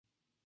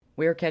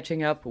We're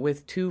catching up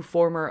with two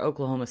former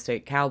Oklahoma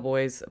State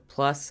Cowboys,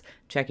 plus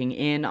checking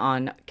in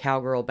on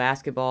cowgirl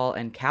basketball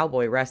and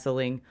cowboy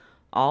wrestling,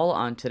 all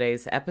on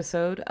today's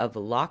episode of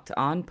Locked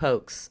On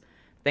Pokes.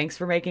 Thanks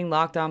for making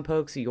Locked On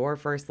Pokes your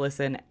first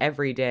listen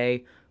every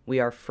day. We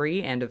are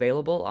free and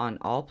available on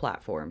all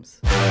platforms.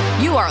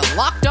 You are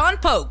Locked On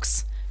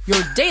Pokes,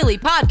 your daily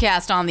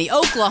podcast on the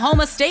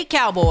Oklahoma State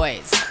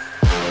Cowboys.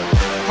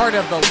 Part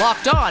of the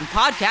Locked On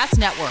Podcast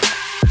Network.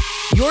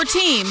 Your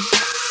team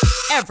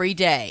every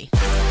day.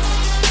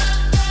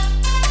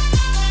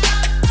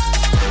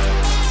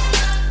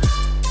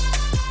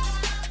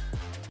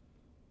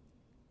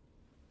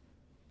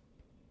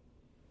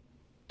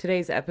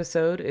 Today's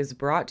episode is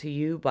brought to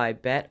you by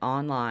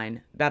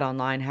BetOnline.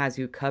 BetOnline has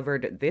you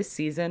covered this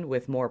season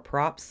with more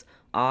props,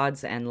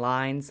 odds, and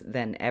lines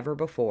than ever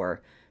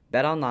before.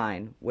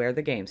 BetOnline, where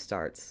the game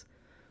starts.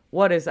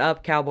 What is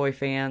up, Cowboy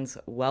fans?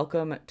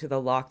 Welcome to the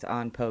Locked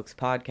On Pokes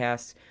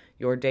podcast,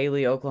 your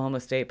daily Oklahoma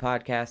State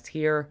podcast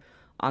here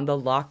on the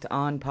Locked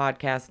On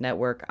Podcast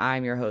Network.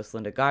 I'm your host,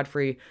 Linda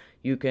Godfrey.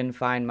 You can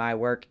find my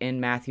work in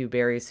Matthew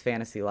Berry's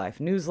Fantasy Life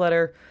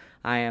newsletter.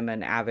 I am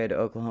an avid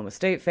Oklahoma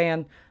State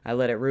fan. I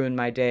let it ruin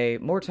my day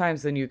more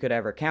times than you could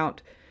ever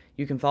count.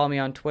 You can follow me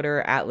on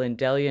Twitter at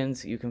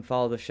Lindellians. You can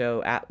follow the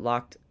show at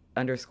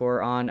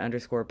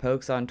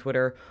Locked_on_Pokes on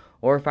Twitter,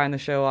 or find the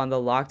show on the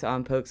Locked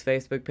On Pokes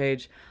Facebook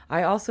page.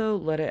 I also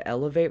let it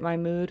elevate my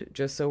mood,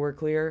 just so we're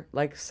clear.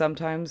 Like,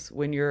 sometimes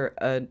when you're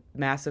a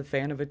massive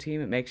fan of a team,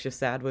 it makes you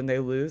sad when they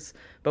lose.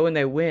 But when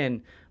they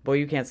win, boy,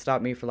 you can't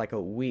stop me for like a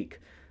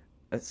week.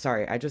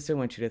 Sorry, I just didn't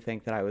want you to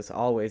think that I was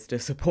always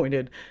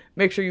disappointed.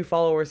 Make sure you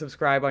follow or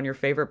subscribe on your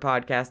favorite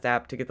podcast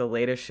app to get the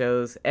latest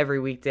shows every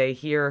weekday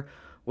here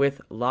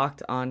with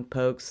Locked On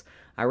Pokes.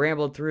 I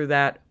rambled through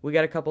that. We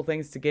got a couple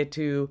things to get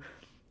to.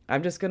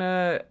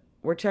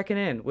 We're checking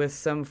in with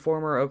some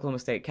former Oklahoma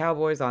State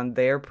Cowboys on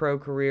their pro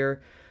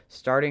career,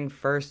 starting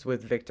first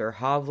with Viktor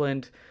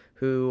Hovland,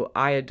 who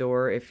I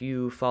adore. If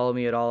you follow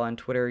me at all on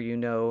Twitter, you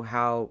know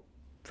how,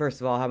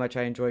 first of all, how much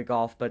I enjoy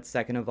golf, but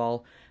second of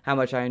all, how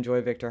much I enjoy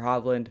Viktor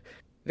Hovland.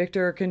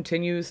 Viktor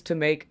continues to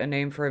make a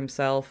name for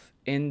himself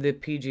in the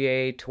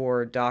PGA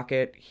Tour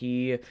docket.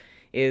 He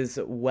is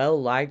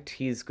well liked.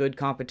 He's good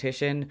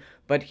competition,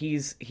 but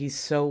he's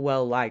so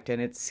well liked,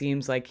 and it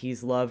seems like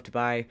he's loved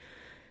by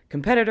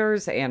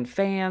competitors and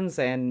fans,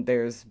 and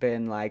there's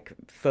been like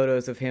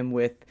photos of him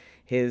with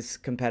his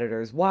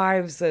competitors'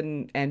 wives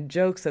and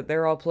jokes that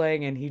they're all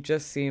playing, and he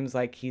just seems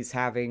like he's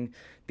having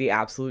the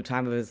absolute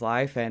time of his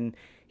life, and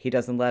he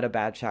doesn't let a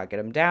bad shot get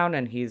him down,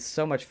 and he's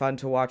so much fun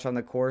to watch on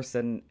the course,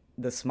 and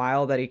the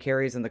smile that he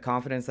carries and the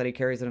confidence that he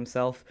carries in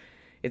himself,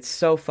 it's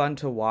so fun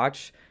to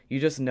watch. You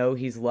just know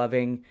he's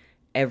loving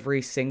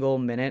every single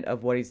minute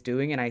of what he's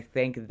doing, and I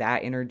think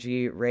that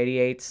energy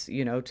radiates,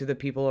 to the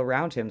people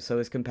around him. So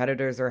his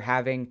competitors are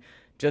having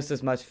just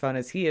as much fun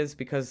as he is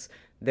because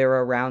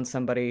they're around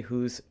somebody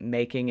who's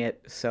making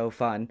it so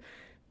fun.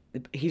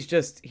 He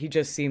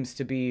just seems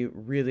to be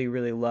really,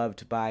 really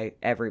loved by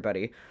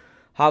everybody.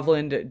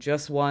 Hovland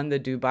just won the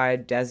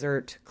Dubai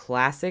Desert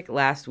Classic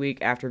last week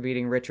after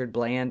beating Richard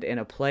Bland in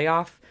a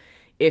playoff.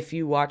 If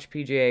you watch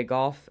PGA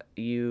golf,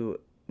 you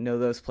know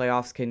those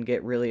playoffs can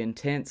get really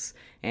intense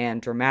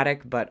and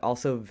dramatic, but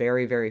also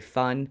very, very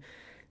fun.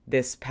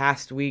 This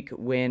past week,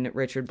 when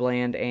Richard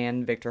Bland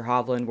and Viktor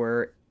Hovland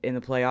were in the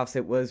playoffs,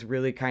 it was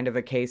really kind of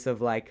a case of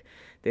like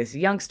this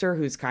youngster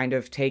who's kind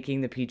of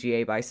taking the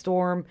PGA by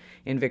storm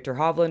in Viktor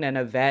Hovland, and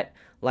a vet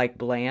like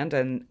Bland,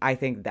 and I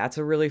think that's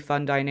a really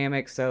fun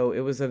dynamic. So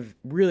it was a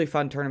really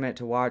fun tournament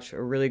to watch,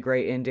 a really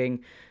great ending.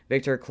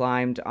 Viktor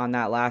climbed on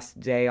that last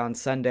day on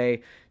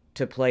Sunday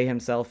to play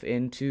himself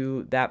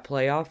into that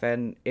playoff,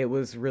 and it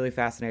was really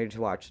fascinating to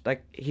watch.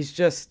 Like, he's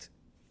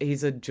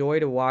a joy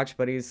to watch,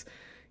 but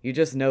you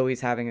just know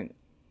he's having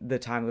the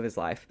time of his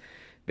life.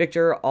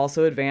 Viktor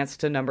also advanced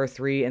to number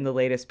 3 in the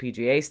latest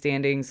PGA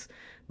standings,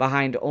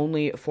 behind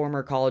only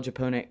former college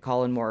opponent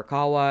Collin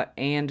Morikawa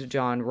and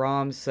Jon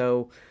Rahm.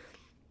 So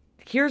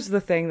here's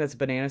the thing that's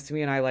bananas to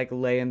me, and I like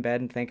lay in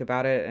bed and think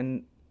about it,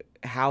 and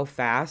how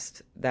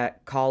fast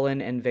that Collin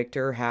and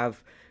Viktor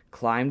have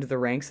climbed the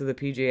ranks of the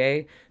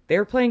PGA. They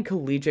were playing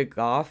collegiate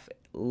golf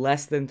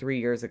less than 3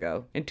 years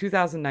ago, in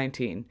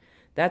 2019.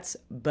 That's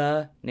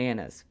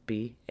bananas.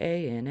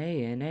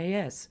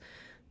 Bananas.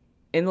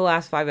 In the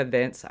last 5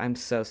 events, I'm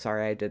so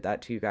sorry I did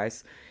that to you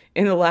guys.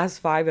 In the last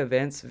 5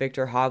 events,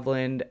 Viktor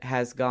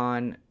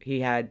Hovland he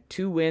had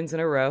 2 wins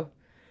in a row,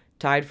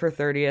 tied for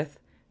 30th,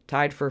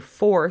 tied for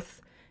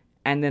 4th,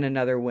 and then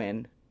another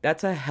win.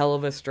 That's a hell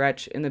of a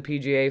stretch in the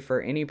PGA for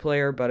any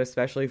player, but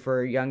especially for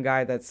a young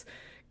guy that's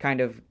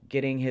kind of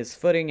getting his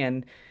footing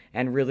and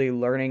really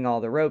learning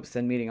all the ropes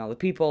and meeting all the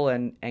people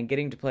and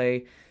getting to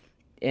play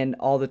in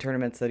all the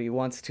tournaments that he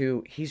wants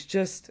to. He's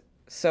just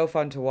so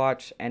fun to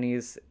watch, and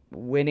he's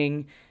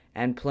winning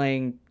and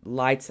playing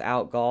lights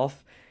out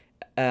golf.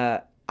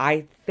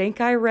 I think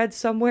I read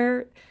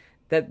somewhere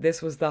that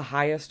this was the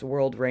highest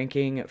world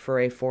ranking for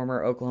a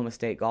former Oklahoma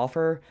State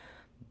golfer,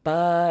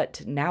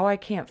 but now I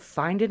can't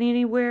find it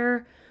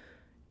anywhere,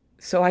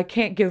 so I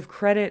can't give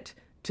credit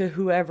to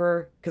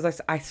whoever,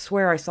 because I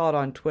swear I saw it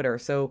on Twitter.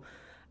 So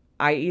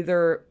I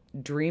either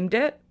dreamed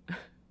it,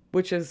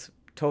 which is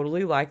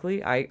totally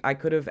likely. I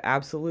could have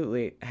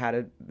absolutely had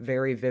a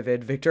very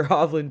vivid Victor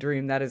Hovland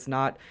dream. That is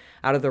not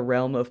out of the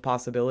realm of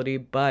possibility,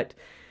 but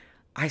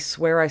I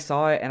swear I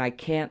saw it, and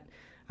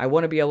I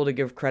want to be able to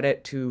give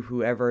credit to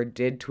whoever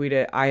did tweet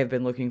it. I have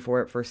been looking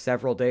for it for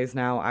several days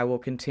now. I will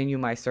continue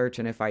my search,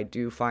 and if I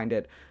do find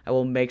it, I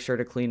will make sure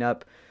to clean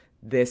up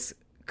this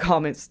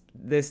comment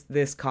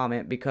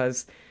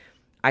because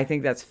I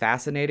think that's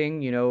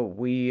fascinating. You know,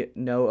 we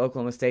know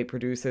Oklahoma State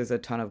produces a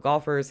ton of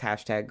golfers,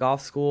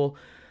 #golfschool,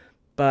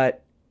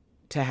 but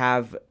to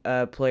have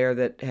a player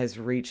that has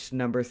reached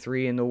number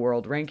 3 in the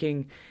world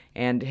ranking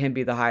and him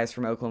be the highest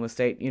from Oklahoma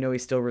State, you know, he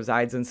still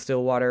resides in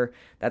Stillwater.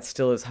 That's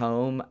still his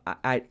home.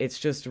 It's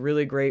just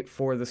really great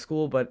for the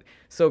school, but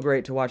so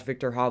great to watch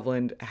Victor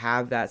Hovland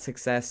have that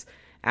success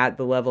at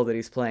the level that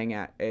he's playing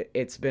at.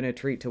 It's been a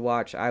treat to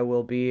watch. I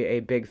will be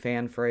a big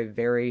fan for a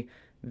very,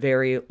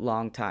 very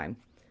long time.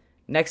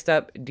 Next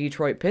up,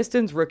 Detroit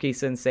Pistons rookie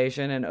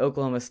sensation and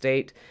Oklahoma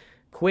State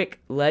quick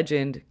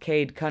legend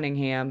Cade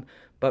Cunningham.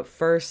 But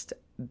first,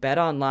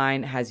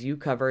 BetOnline has you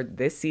covered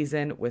this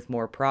season with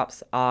more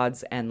props,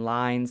 odds, and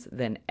lines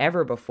than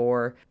ever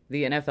before.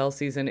 The NFL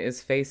season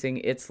is facing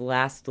its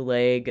last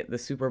leg. The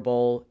Super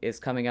Bowl is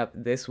coming up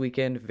this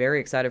weekend. Very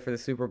excited for the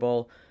Super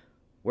Bowl.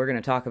 We're going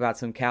to talk about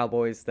some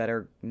Cowboys that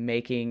are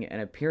making an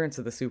appearance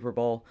at the Super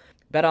Bowl.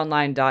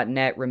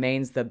 BetOnline.net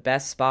remains the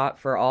best spot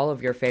for all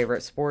of your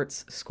favorite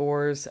sports,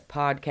 scores,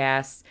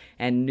 podcasts,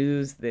 and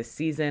news this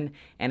season.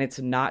 And it's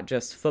not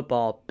just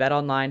football.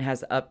 BetOnline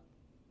has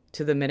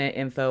up-to-the-minute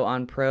info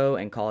on pro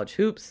and college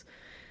hoops,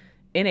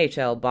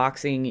 NHL,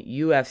 boxing,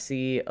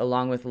 UFC,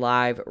 along with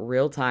live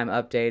real-time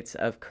updates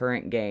of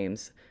current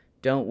games.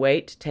 Don't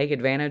wait. Take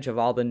advantage of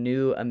all the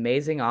new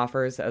amazing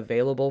offers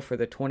available for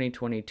the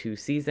 2022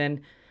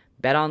 season.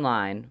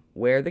 BetOnline,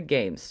 where the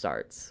game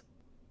starts.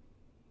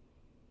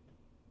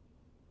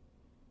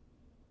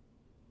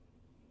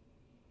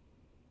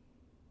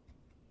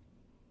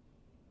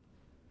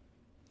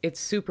 It's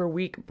Super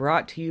Week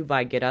brought to you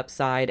by Get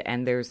Upside,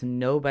 and there's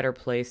no better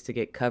place to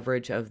get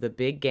coverage of the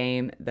big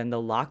game than the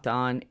Locked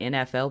On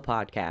NFL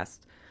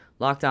podcast.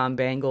 Locked On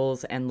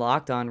Bengals and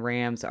Locked On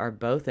Rams are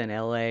both in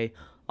LA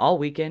all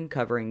weekend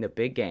covering the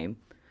big game.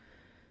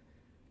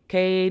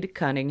 Cade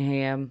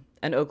Cunningham,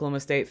 an Oklahoma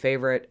State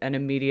favorite, an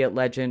immediate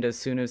legend as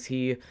soon as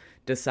he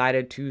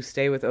decided to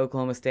stay with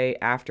Oklahoma State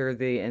after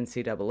the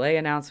NCAA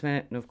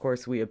announcement. And of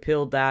course, we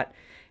appealed that,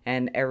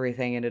 and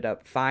everything ended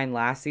up fine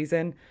last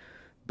season.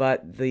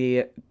 But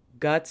the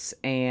guts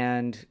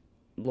and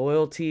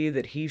loyalty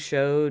that he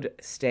showed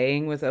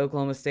staying with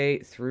Oklahoma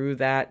State through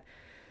that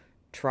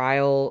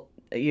trial,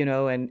 you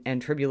know,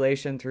 and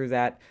tribulation through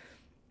that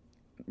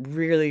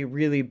really,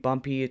 really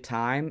bumpy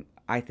time,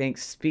 I think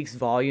speaks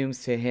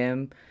volumes to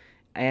him.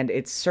 And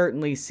it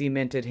certainly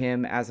cemented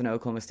him as an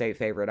Oklahoma State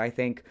favorite. I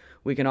think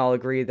we can all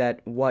agree that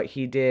what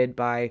he did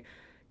by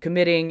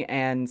committing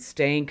and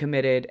staying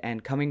committed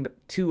and coming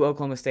to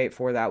Oklahoma State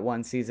for that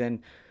one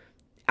season,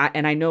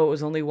 and I know it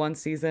was only one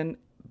season,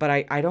 but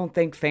I don't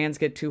think fans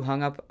get too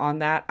hung up on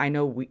that. I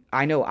know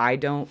I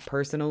don't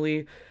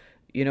personally.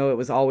 You know, it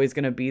was always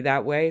going to be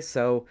that way,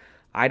 so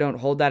I don't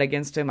hold that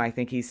against him. I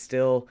think he's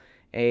still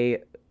a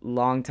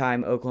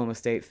longtime Oklahoma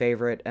State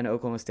favorite, an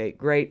Oklahoma State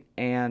great,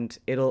 and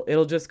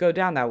it'll just go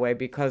down that way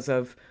because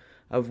of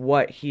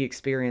what he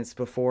experienced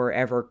before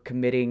ever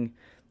committing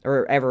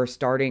or ever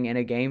starting in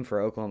a game for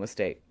Oklahoma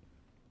State.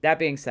 That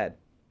being said,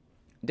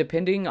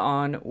 depending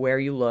on where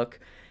you look,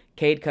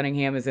 Cade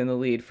Cunningham is in the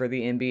lead for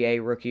the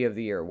NBA Rookie of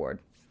the Year award.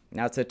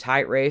 Now, it's a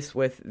tight race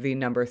with the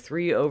number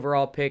 3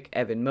 overall pick,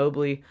 Evan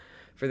Mobley,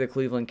 for the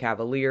Cleveland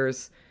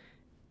Cavaliers.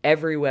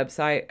 Every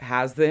website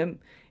has them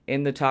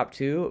in the top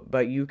 2,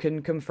 but you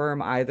can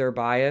confirm either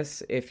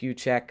bias if you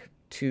check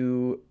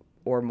 2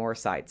 or more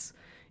sites.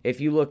 If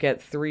you look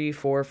at 3,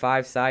 4,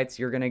 5 sites,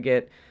 you're going to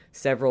get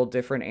several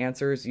different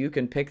answers. You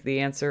can pick the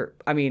answer,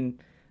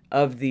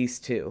 of these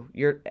 2.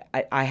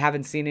 I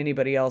haven't seen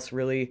anybody else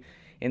really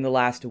in the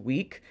last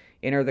week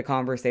enter the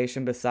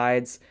conversation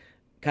besides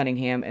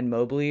Cunningham and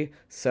Mobley.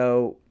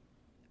 So,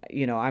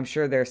 you know, I'm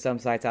sure there's some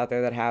sites out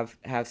there that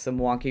have some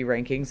wonky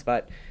rankings,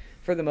 but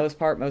for the most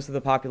part, most of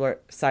the popular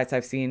sites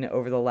I've seen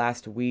over the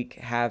last week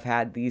have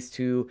had these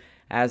 2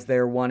 as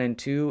their 1 and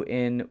 2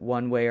 in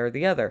one way or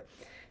the other.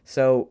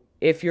 So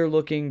if you're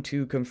looking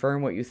to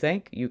confirm what you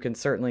think, you can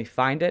certainly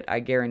find it.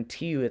 I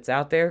guarantee you it's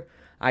out there.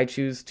 I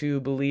choose to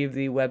believe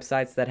the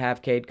websites that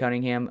have Cade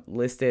Cunningham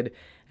listed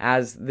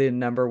as the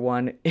number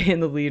 1 in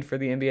the lead for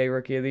the NBA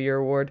Rookie of the Year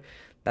award.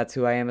 That's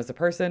who I am as a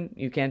person.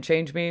 You can't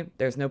change me.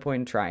 There's no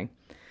point in trying.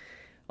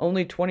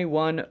 Only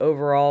 21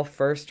 overall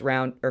first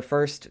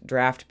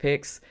draft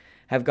picks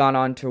have gone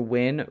on to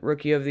win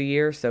Rookie of the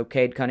Year, so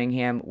Cade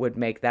Cunningham would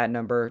make that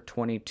number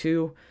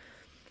 22.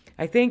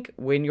 I think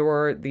when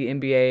you're the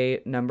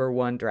NBA number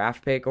 1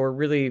 draft pick, or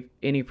really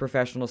any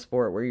professional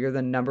sport where you're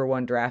the number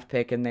 1 draft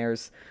pick and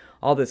there's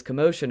all this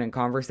commotion and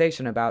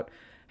conversation about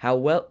how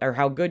well or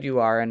how good you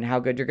are and how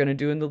good you're going to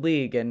do in the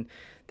league, and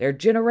they're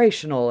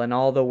generational and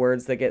all the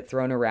words that get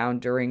thrown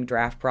around during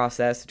draft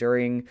process,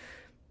 during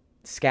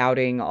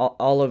scouting,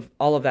 all of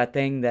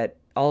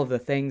the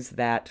things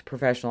that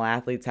professional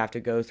athletes have to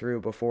go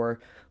through before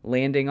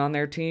landing on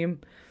their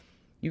team.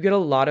 You get a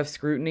lot of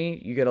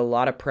scrutiny. You get a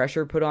lot of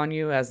pressure put on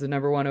you as the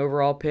number 1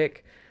 overall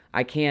pick.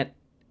 I can't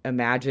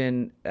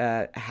imagine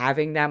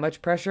having that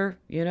much pressure.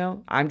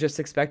 I'm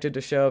just expected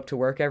to show up to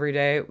work every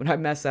day. When I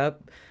mess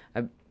up,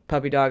 I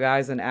puppy dog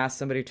eyes and ask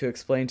somebody to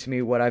explain to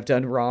me what I've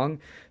done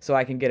wrong so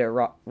I can get it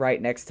right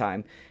next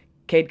time.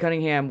 Cade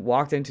Cunningham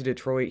walked into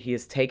Detroit. He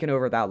has taken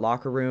over that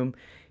locker room.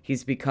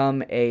 He's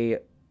become a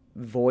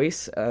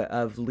voice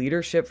of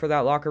leadership for that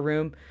locker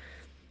room.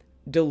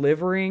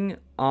 Delivering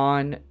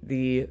on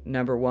the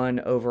number 1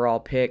 overall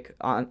pick,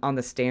 on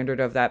the standard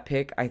of that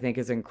pick, I think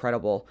is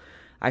incredible.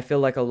 I feel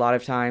like a lot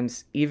of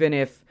times, even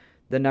if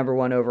the number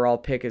 1 overall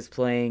pick is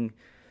playing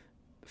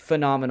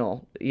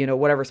phenomenal,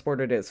 whatever sport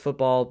it is,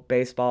 football,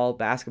 baseball,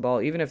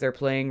 basketball, even if they're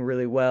playing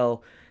really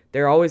well,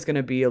 they're always going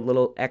to be a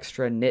little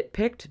extra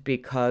nitpicked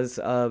because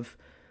of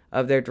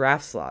their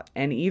draft slot.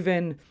 And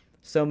even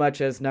so much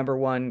as number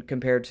 1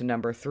 compared to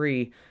number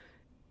 3,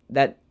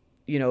 that,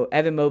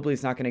 Evan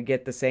Mobley's not going to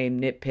get the same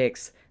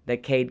nitpicks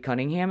that Cade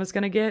Cunningham is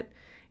going to get.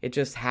 It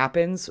just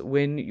happens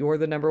when you're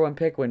the number 1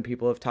 pick, when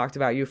people have talked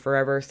about you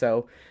forever.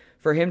 So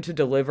for him to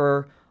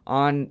deliver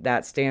on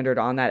that standard,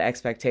 on that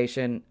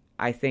expectation,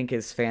 I think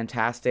is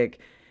fantastic.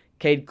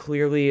 Cade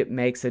clearly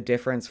makes a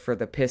difference for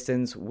the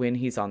Pistons when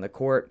he's on the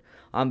court.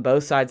 On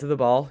both sides of the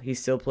ball, he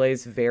still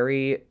plays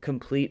very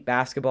complete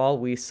basketball.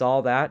 We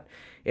saw that.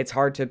 It's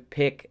hard to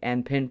pick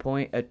and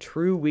pinpoint a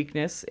true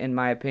weakness, in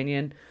my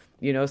opinion.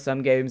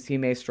 Some games he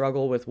may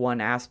struggle with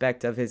one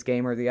aspect of his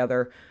game or the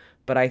other,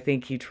 but I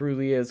think he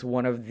truly is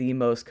one of the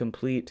most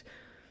complete,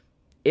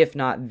 if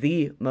not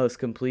the most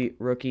complete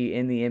rookie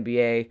in the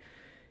NBA.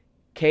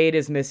 Cade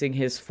is missing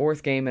his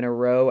 4th game in a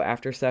row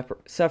after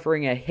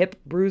suffering a hip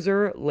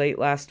bruiser late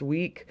last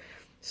week.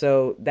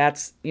 So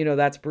that's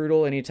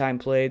brutal. Anytime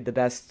played, the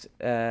best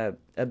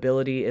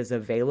ability is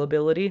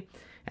availability,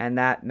 and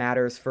that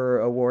matters for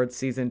awards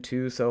season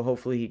 2. So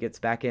hopefully he gets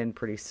back in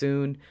pretty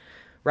soon.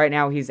 Right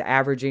now he's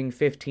averaging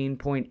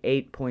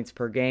 15.8 points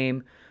per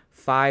game,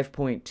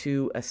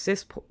 5.2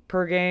 assists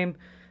per game,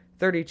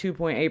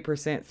 32.8%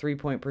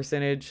 3-point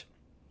percentage,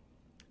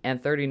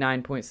 and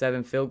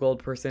 39.7 field goal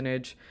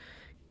percentage.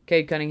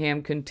 Cade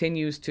Cunningham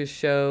continues to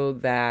show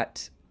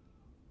that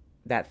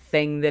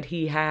thing that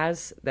he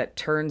has that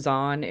turns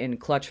on in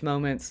clutch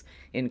moments,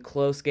 in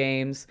close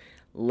games,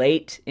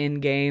 late in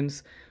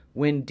games,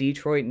 when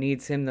Detroit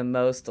needs him the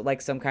most,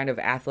 like some kind of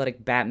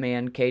athletic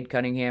Batman. Cade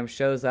Cunningham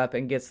shows up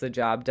and gets the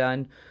job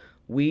done.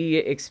 We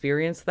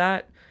experienced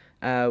that.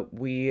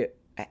 We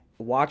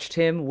watched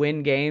him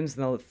win games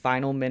in the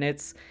final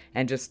minutes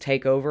and just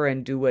take over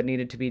and do what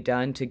needed to be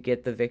done to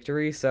get the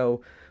victory.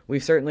 So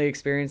we've certainly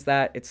experienced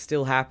that. It's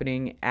still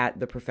happening at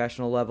the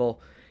professional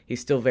level.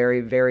 He's still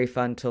very, very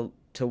fun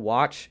to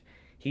watch.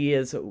 He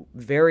is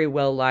very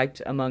well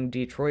liked among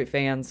Detroit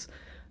fans.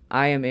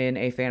 I am in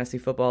a fantasy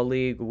football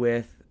league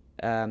with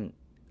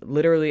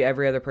literally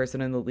every other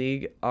person in the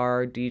league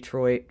are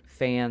Detroit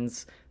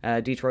fans,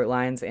 Detroit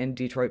Lions and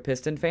Detroit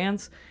Piston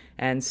fans.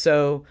 And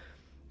so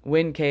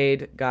when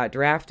Cade got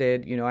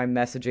drafted, I'm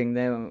messaging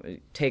them,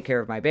 take care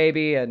of my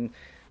baby and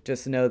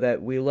just know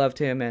that we loved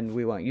him and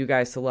we want you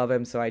guys to love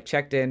him. So I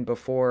checked in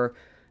before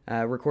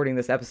recording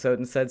this episode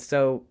and said,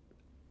 so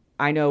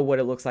I know what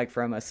it looks like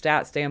from a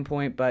stat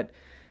standpoint, but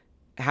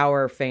how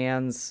are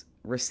fans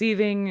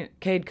receiving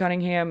Cade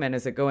Cunningham, and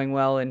is it going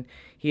well? And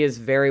he is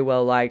very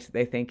well liked.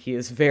 They think he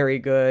is very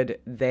good.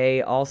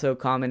 They also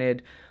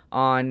commented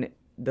on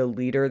the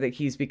leader that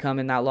he's become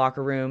in that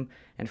locker room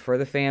and for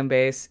the fan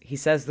base. He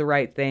says the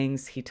right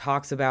things. He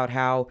talks about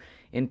how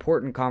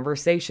important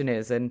conversation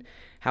is and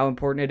how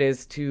important it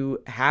is to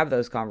have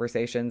those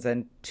conversations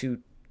and to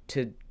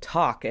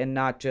talk and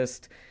not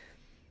just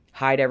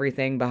hide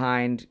everything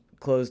behind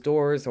closed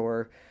doors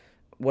or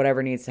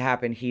whatever needs to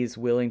happen. He's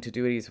willing to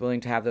do it. He's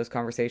willing to have those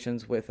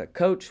conversations with a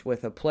coach,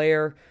 with a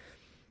player,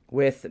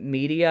 with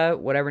media,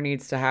 whatever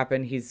needs to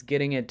happen. He's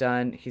getting it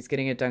done. He's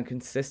getting it done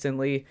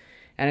consistently.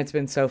 And it's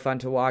been so fun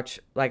to watch.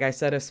 Like I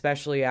said,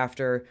 especially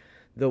after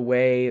the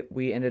way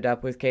we ended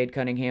up with Cade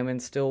Cunningham in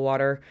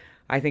Stillwater,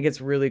 I think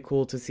it's really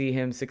cool to see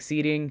him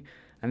succeeding.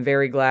 I'm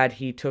very glad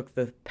he took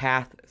the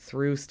path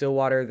through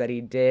Stillwater that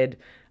he did.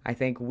 I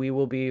think we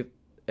will be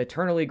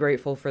eternally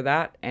grateful for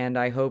that, and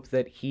I hope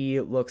that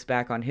he looks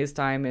back on his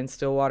time in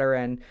Stillwater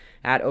and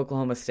at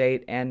Oklahoma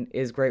State and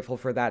is grateful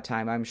for that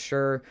time. I'm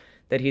sure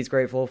that he's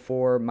grateful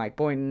for Mike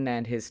Boynton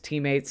and his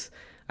teammates.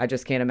 I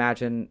just can't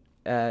imagine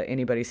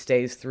anybody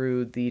stays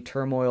through the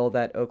turmoil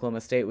that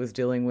Oklahoma State was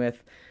dealing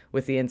with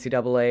the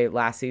NCAA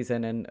last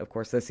season and, of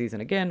course, this season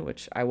again,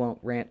 which I won't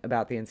rant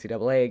about the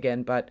NCAA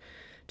again, but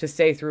to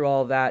stay through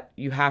all of that,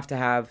 you have to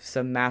have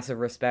some massive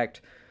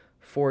respect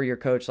for your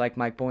coach like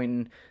Mike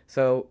Boynton.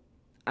 So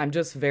I'm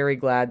just very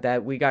glad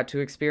that we got to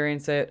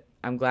experience it.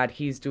 I'm glad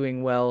he's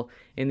doing well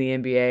in the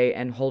NBA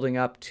and holding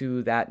up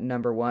to that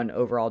number 1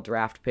 overall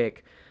draft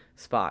pick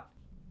spot.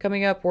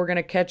 Coming up, we're going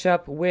to catch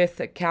up with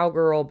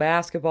cowgirl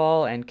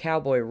basketball and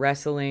cowboy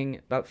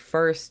wrestling. But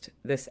first,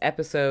 this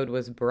episode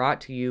was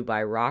brought to you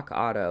by Rock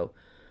Auto.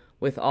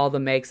 With all the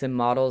makes and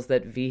models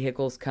that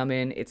vehicles come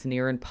in, it's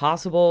near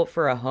impossible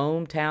for a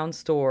hometown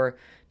store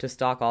to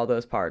stock all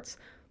those parts.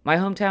 My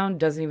hometown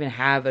doesn't even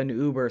have an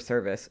Uber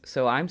service,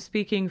 so I'm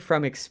speaking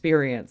from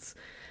experience.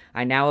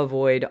 I now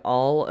avoid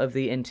all of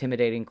the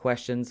intimidating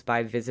questions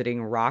by visiting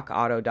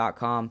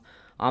rockauto.com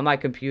on my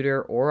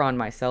computer or on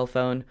my cell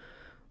phone.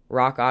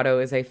 Rock Auto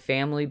is a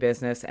family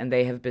business, and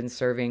they have been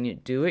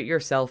serving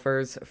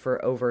do-it-yourselfers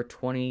for over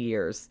 20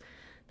 years.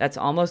 That's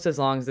almost as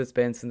long as it's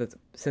been since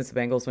the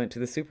Bengals went to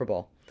the Super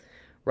Bowl.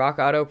 Rock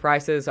Auto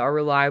prices are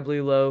reliably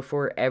low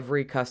for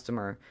every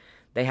customer.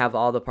 They have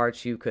all the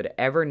parts you could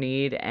ever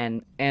need,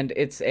 and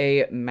it's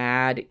a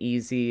mad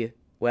easy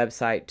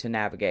website to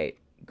navigate.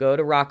 Go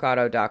to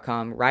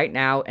rockauto.com right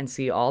now and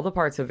see all the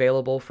parts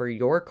available for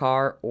your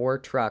car or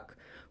truck.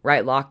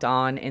 Right locked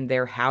on in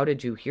their How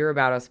Did You Hear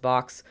About Us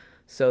box,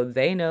 so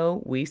they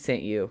know we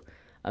sent you.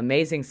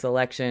 Amazing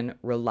selection,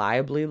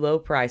 reliably low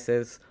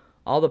prices,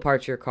 all the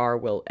parts your car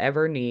will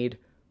ever need.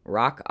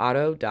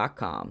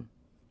 rockauto.com.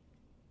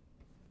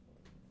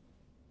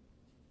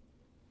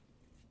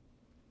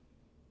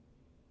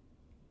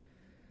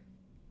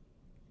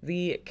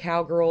 The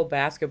Cowgirl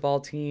basketball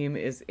team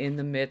is in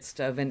the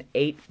midst of an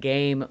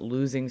 8-game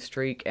losing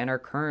streak and are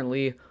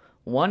currently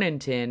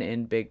 1-10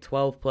 in Big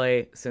 12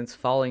 play since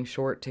falling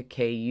short to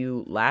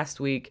KU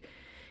last week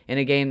in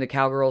a game the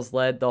Cowgirls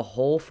led the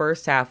whole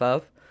first half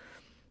of.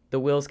 The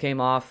wheels came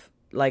off,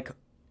 they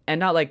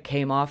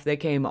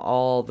came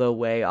all the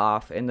way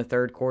off in the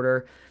third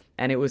quarter,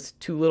 and it was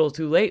too little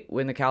too late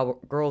when the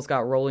Cowgirls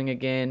got rolling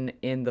again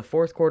in the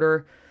fourth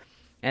quarter.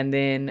 And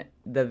then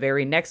the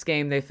very next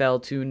game, they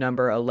fell to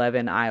number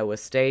 11 Iowa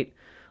State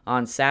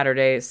on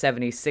Saturday,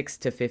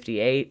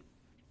 76-58.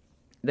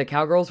 The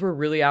Cowgirls were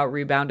really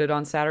out-rebounded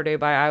on Saturday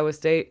by Iowa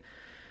State,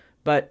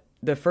 but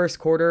the first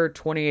quarter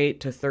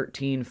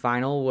 28-13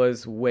 final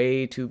was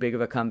way too big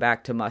of a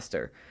comeback to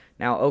muster.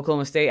 Now,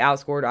 Oklahoma State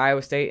outscored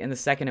Iowa State in the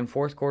second and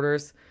fourth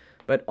quarters,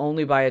 but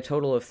only by a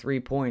total of 3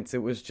 points.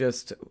 It was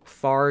just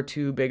far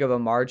too big of a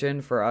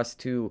margin for us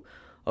to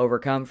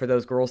overcome, for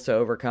those girls to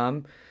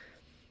overcome.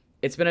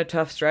 It's been a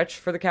tough stretch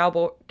for the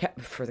Cowgirls,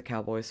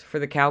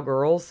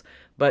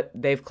 but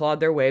they've clawed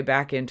their way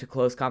back into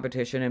close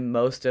competition in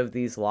most of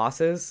these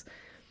losses.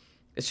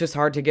 It's just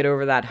hard to get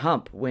over that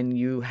hump when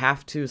you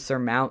have to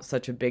surmount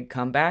such a big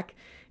comeback.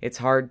 It's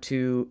hard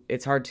to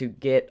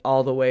get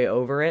all the way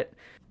over it.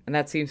 And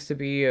that seems to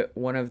be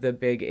one of the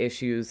big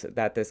issues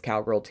that this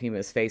Cowgirl team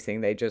is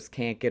facing. They just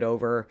can't get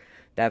over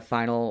that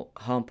final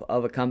hump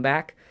of a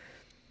comeback.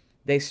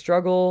 They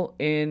struggle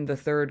in the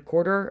third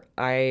quarter.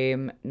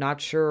 I'm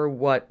not sure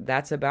what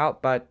that's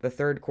about, but the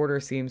third quarter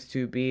seems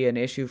to be an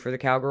issue for the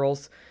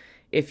Cowgirls.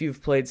 If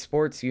you've played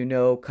sports, you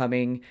know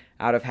coming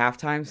out of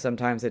halftime,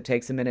 sometimes it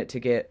takes a minute to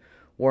get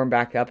warm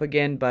back up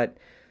again, but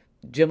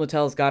Jim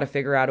Littell's got to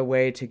figure out a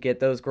way to get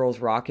those girls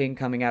rocking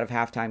coming out of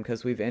halftime,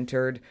 because we've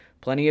entered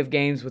plenty of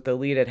games with the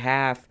lead at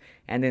half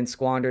and then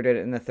squandered it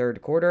in the third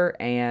quarter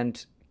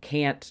and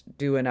can't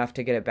do enough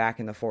to get it back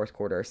in the fourth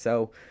quarter.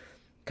 So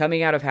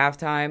coming out of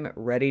halftime,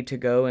 ready to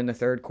go in the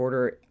third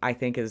quarter, I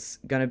think is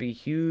going to be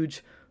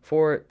huge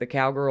for the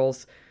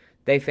Cowgirls.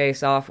 They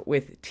face off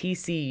with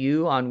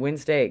TCU on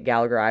Wednesday at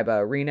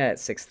Gallagher-Iba Arena at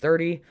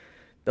 6:30.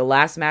 The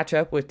last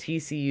matchup with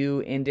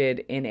TCU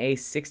ended in a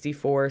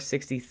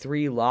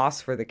 64-63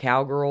 loss for the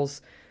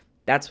Cowgirls.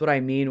 That's what I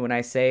mean when I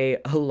say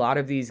a lot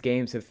of these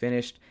games have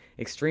finished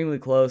extremely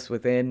close,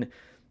 within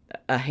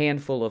a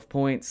handful of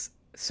points.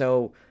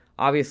 So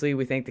obviously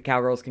we think the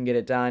Cowgirls can get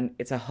it done.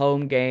 It's a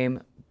home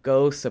game.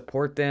 Go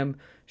support them.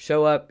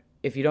 Show up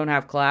if you don't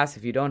have class,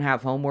 if you don't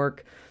have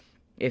homework,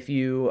 if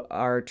you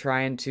are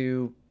trying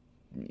to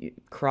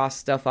cross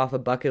stuff off a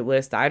bucket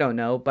list, I don't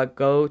know, but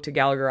go to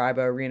Gallagher-Iba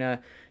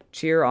Arena,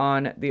 cheer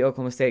on the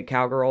Oklahoma State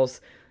Cowgirls.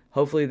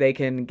 Hopefully they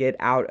can get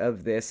out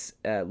of this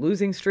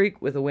losing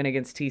streak with a win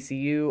against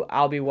TCU.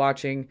 I'll be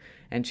watching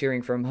and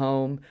cheering from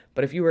home.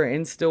 But if you are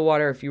in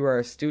Stillwater, if you are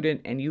a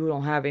student and you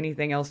don't have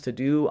anything else to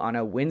do on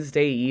a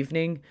Wednesday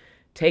evening,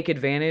 take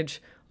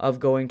advantage of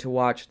going to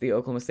watch the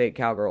Oklahoma State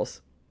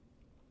Cowgirls.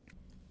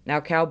 Now,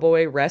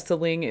 cowboy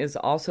wrestling is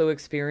also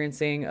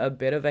experiencing a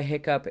bit of a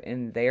hiccup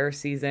in their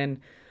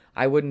season.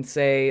 I wouldn't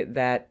say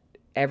that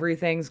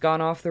everything's gone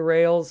off the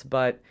rails,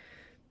 but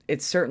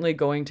it's certainly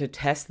going to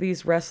test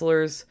these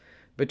wrestlers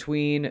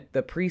between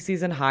the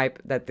preseason hype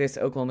that this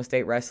Oklahoma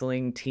State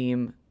wrestling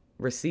team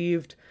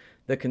received,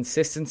 the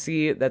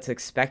consistency that's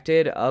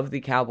expected of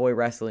the cowboy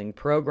wrestling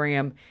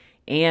program,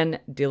 and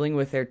dealing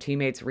with their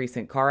teammates'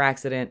 recent car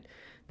accident.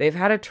 They've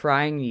had a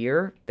trying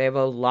year. They have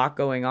a lot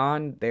going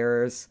on.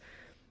 There's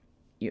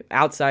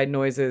outside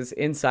noises,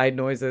 inside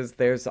noises.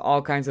 There's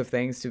all kinds of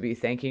things to be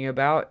thinking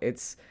about.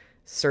 It's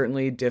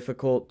certainly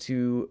difficult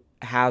to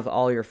have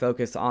all your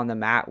focus on the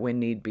mat when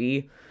need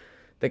be.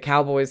 The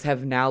Cowboys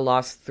have now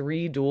lost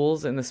 3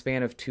 duels in the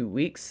span of 2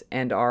 weeks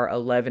and are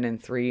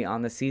 11-3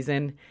 on the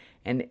season.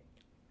 And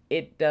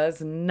it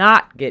does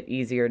not get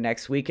easier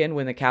next weekend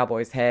when the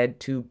Cowboys head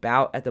to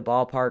Bout at the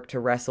Ballpark to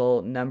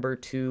wrestle number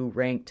 2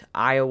 ranked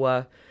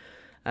Iowa.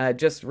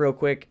 Just real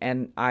quick,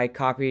 and I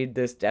copied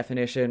this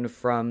definition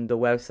from the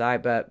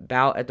website, but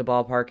Bout at the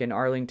Ballpark in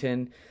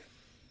Arlington,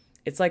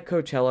 it's like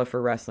Coachella for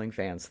wrestling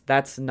fans.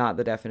 That's not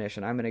the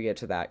definition. I'm going to get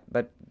to that.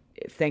 But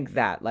think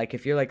that. Like,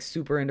 if you're, like,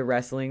 super into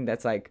wrestling,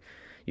 that's like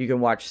you can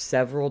watch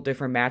several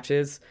different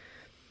matches.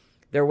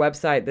 Their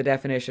website, the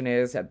definition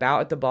is,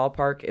 Bout at the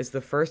Ballpark is the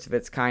first of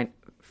its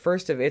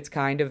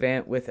kind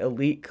event with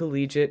elite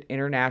collegiate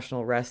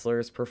international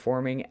wrestlers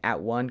performing at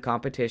one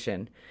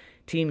competition.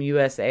 Team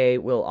USA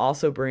will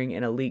also bring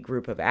an elite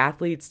group of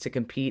athletes to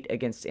compete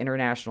against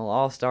international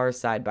all-stars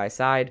side by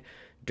side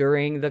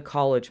during the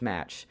college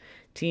match.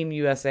 Team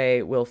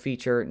USA will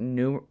feature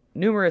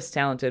numerous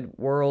talented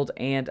world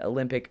and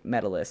Olympic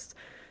medalists.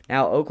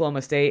 Now,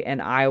 Oklahoma State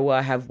and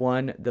Iowa have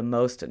won the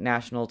most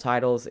national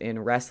titles in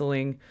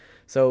wrestling,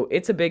 so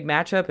it's a big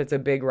matchup. It's a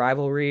big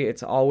rivalry.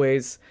 It's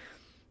always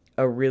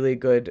a really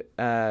good.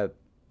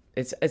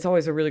 It's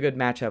always a really good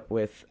matchup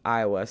with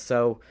Iowa.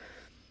 So,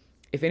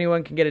 if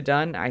anyone can get it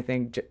done, I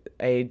think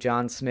a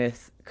John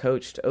Smith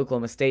coached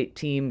Oklahoma State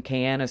team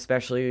can,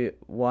 especially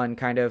one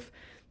kind of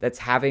that's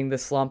having the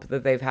slump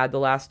that they've had the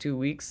last 2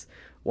 weeks,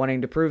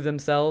 wanting to prove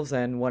themselves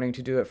and wanting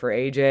to do it for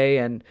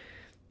AJ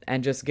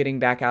and just getting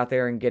back out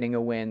there and getting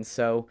a win.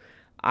 So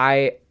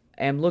I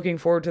am looking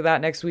forward to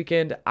that next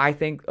weekend. I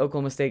think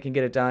Oklahoma State can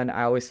get it done.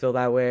 I always feel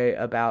that way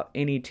about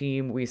any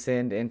team we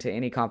send into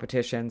any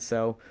competition,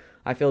 so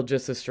I feel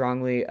just as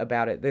strongly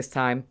about it this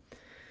time.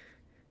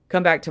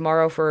 Come back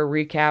tomorrow for a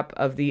recap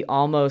of the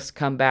almost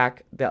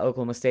comeback that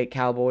Oklahoma State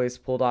Cowboys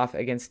pulled off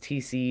against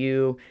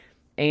TCU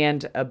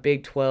and a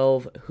Big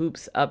 12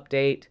 hoops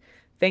update.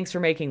 Thanks for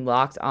making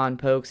Locked On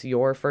Pokes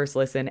your first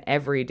listen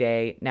every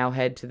day. Now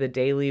head to the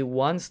daily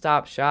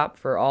one-stop shop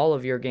for all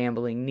of your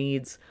gambling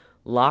needs,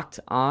 Locked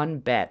On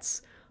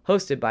Bets,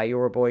 hosted by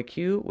your boy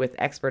Q with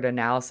expert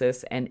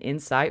analysis and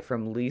insight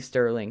from Lee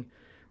Sterling.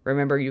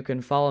 Remember, you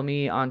can follow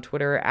me on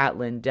Twitter at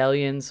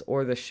Lindellians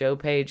or the show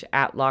page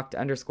at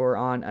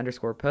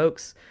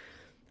locked_on_pokes.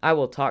 I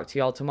will talk to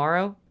y'all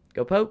tomorrow.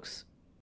 Go Pokes!